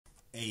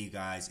Hey you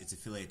guys, it's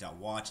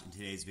Affiliate.Watch. In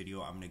today's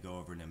video, I'm going to go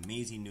over an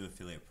amazing new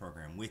affiliate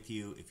program with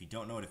you. If you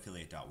don't know what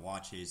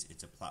Affiliate.Watch is,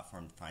 it's a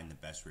platform to find the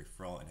best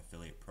referral and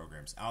affiliate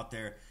programs out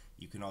there.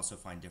 You can also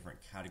find different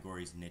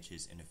categories,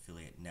 niches, and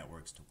affiliate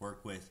networks to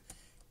work with.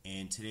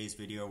 In today's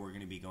video, we're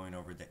going to be going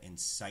over the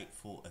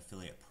Insightful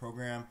affiliate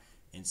program.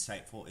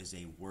 Insightful is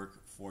a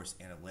workforce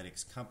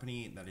analytics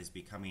company that is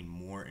becoming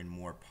more and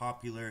more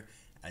popular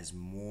as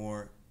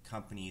more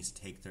companies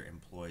take their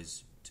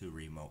employees to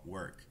remote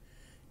work.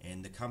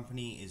 And the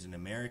company is an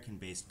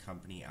American-based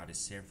company out of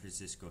San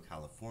Francisco,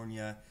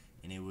 California,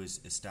 and it was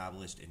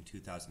established in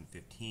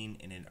 2015,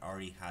 and it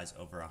already has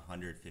over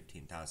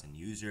 115,000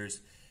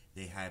 users.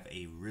 They have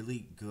a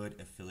really good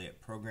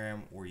affiliate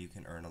program where you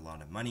can earn a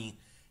lot of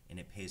money, and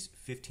it pays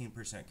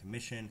 15%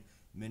 commission,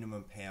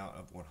 minimum payout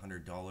of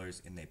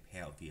 $100, and they pay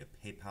out via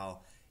PayPal.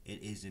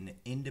 It is an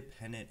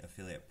independent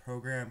affiliate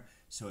program,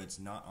 so it's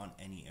not on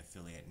any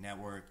affiliate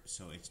network,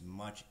 so it's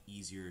much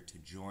easier to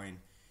join.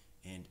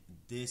 And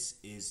this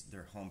is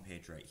their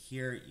homepage right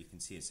here. You can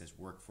see it says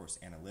Workforce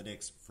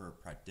Analytics for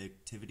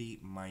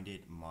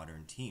Productivity-Minded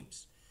Modern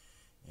Teams.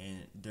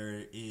 And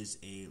there is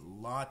a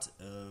lot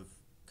of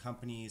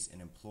companies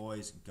and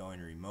employees going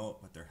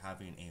remote, but they're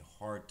having a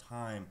hard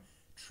time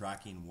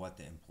tracking what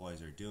the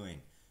employees are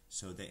doing.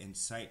 So the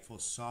Insightful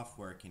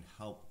software can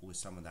help with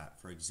some of that.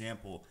 For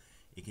example,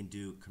 it can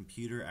do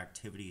computer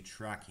activity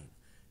tracking.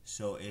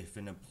 So if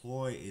an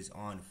employee is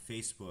on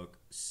Facebook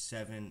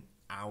 7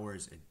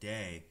 hours a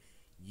day,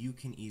 you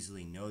can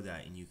easily know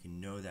that, and you can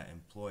know that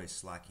employee is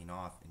slacking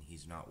off and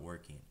he's not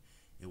working.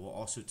 It will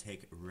also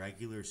take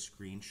regular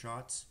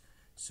screenshots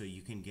so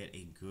you can get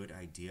a good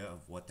idea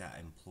of what that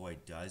employee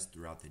does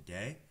throughout the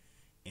day.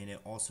 And it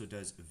also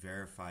does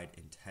verified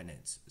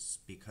attendance,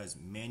 because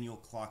manual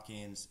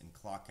clock-ins and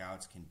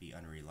clock-outs can be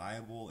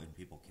unreliable and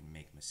people can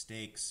make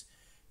mistakes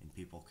and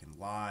people can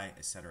lie,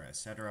 etc.,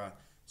 etc.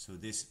 So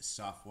this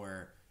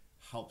software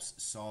helps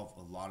solve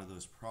a lot of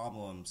those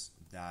problems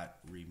that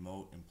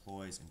remote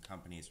employees and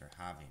companies are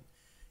having.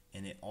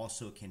 And it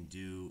also can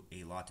do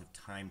a lot of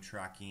time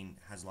tracking,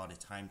 has a lot of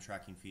time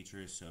tracking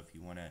features. So if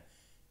you want to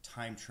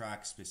time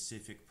track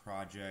specific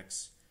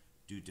projects,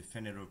 do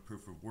definitive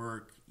proof of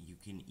work, you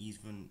can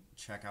even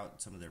check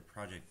out some of their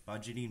project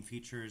budgeting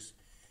features.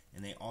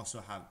 And they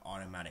also have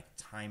automatic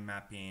time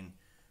mapping,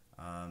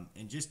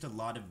 and just a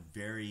lot of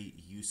very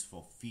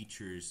useful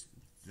features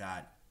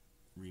that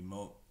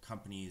remote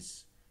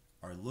companies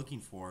are looking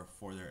for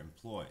their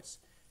employees.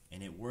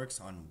 And it works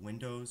on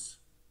Windows,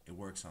 it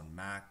works on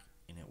Mac,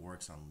 and it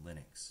works on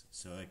Linux.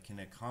 So it can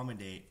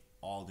accommodate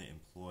all the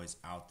employees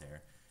out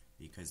there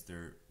because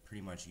they're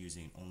pretty much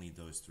using only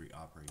those 3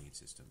 operating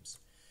systems.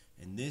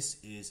 And this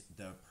is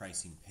the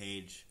pricing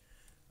page.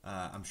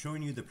 I'm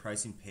showing you the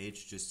pricing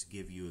page just to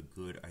give you a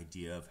good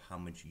idea of how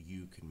much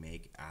you can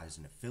make as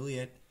an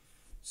affiliate.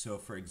 So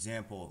for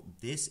example,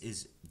 this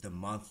is the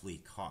monthly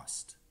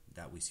cost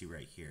that we see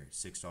right here,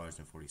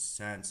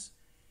 $6.40,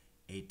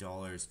 $8, $12,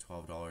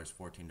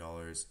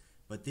 $14,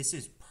 but this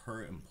is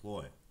per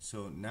employee.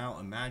 So now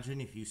imagine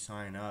if you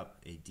sign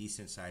up a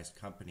decent sized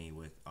company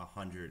with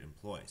 100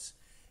 employees.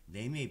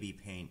 They may be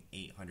paying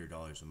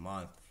 $800 a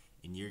month,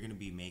 and you're going to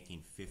be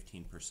making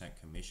 15%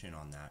 commission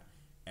on that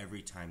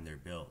every time they're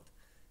billed.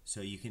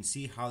 So you can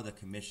see how the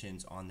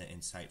commissions on the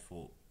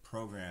Insightful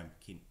program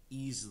can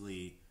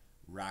easily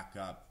rack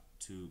up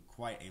to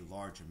quite a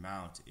large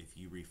amount if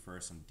you refer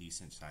some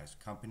decent sized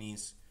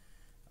companies.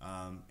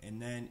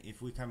 And then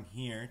if we come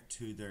here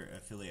to their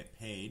affiliate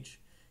page,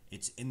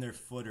 it's in their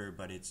footer,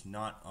 but it's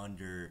not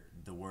under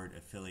the word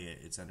affiliate,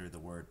 it's under the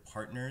word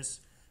partners.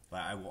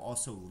 But I will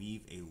also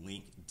leave a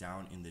link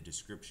down in the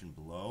description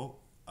below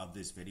of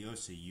this video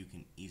so you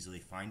can easily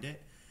find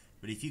it.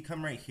 But if you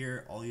come right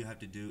here, all you have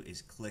to do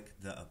is click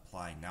the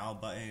Apply Now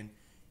button.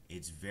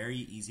 It's very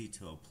easy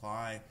to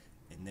apply,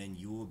 and then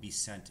you will be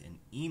sent an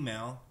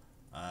email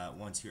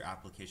once your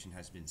application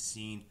has been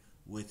seen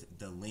with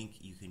the link.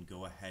 You can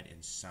go ahead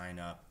and sign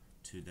up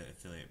to the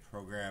affiliate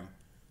program.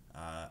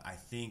 I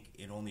think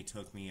it only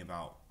took me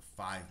about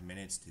 5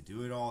 minutes to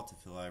do it all, to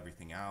fill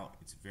everything out.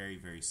 It's very,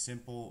 very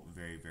simple,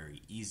 very,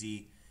 very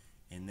easy.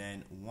 And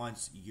then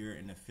once you're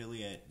an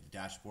affiliate, the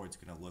dashboard's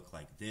going to look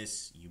like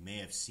this. You may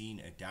have seen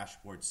a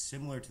dashboard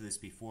similar to this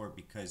before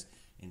because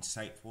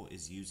Insightful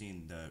is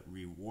using the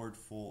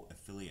Rewardful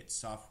affiliate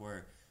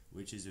software,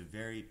 which is a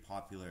very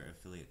popular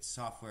affiliate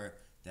software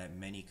that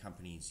many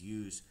companies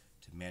use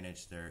to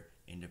manage their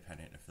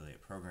independent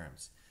affiliate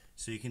programs.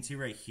 So you can see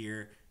right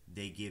here,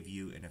 they give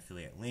you an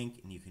affiliate link,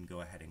 and you can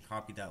go ahead and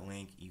copy that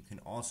link. You can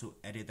also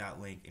edit that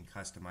link and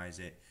customize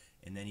it,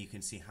 and then you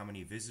can see how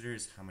many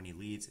visitors, how many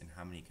leads, and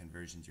how many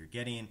conversions you're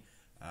getting.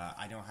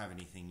 I don't have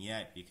anything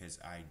yet because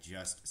I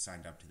just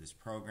signed up to this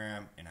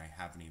program and I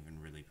haven't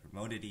even really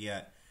promoted it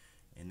yet.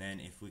 And then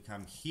if we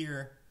come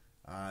here,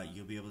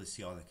 you'll be able to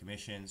see all the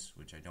commissions,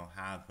 which I don't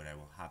have, but I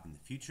will have in the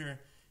future.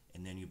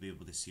 And then you'll be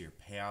able to see your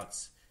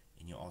payouts,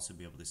 and you'll also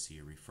be able to see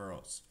your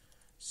referrals.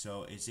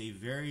 So it's a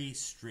very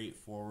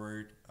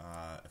straightforward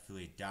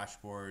affiliate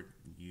dashboard.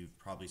 You've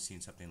probably seen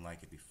something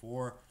like it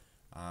before.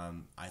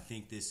 I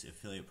think this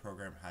affiliate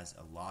program has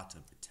a lot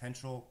of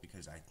potential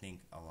because I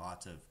think a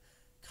lot of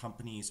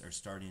companies are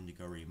starting to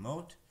go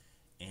remote,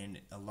 and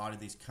a lot of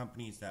these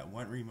companies that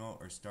went remote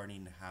are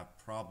starting to have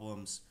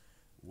problems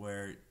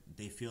where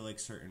they feel like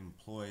certain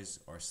employees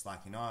are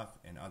slacking off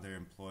and other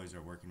employees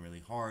are working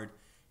really hard,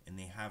 and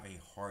they have a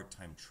hard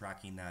time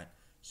tracking that.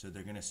 So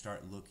they're going to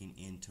start looking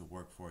into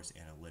workforce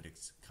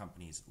analytics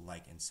companies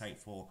like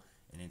Insightful,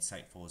 and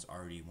Insightful is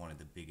already one of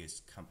the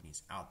biggest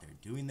companies out there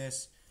doing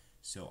this.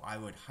 So I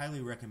would highly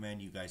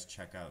recommend you guys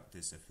check out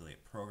this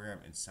affiliate program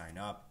and sign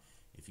up.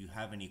 If you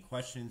have any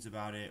questions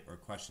about it or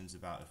questions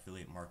about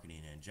affiliate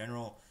marketing in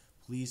general,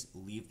 please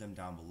leave them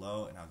down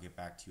below and I'll get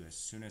back to you as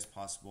soon as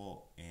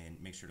possible. And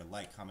make sure to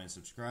like, comment,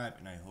 subscribe,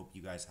 and I hope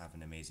you guys have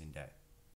an amazing day.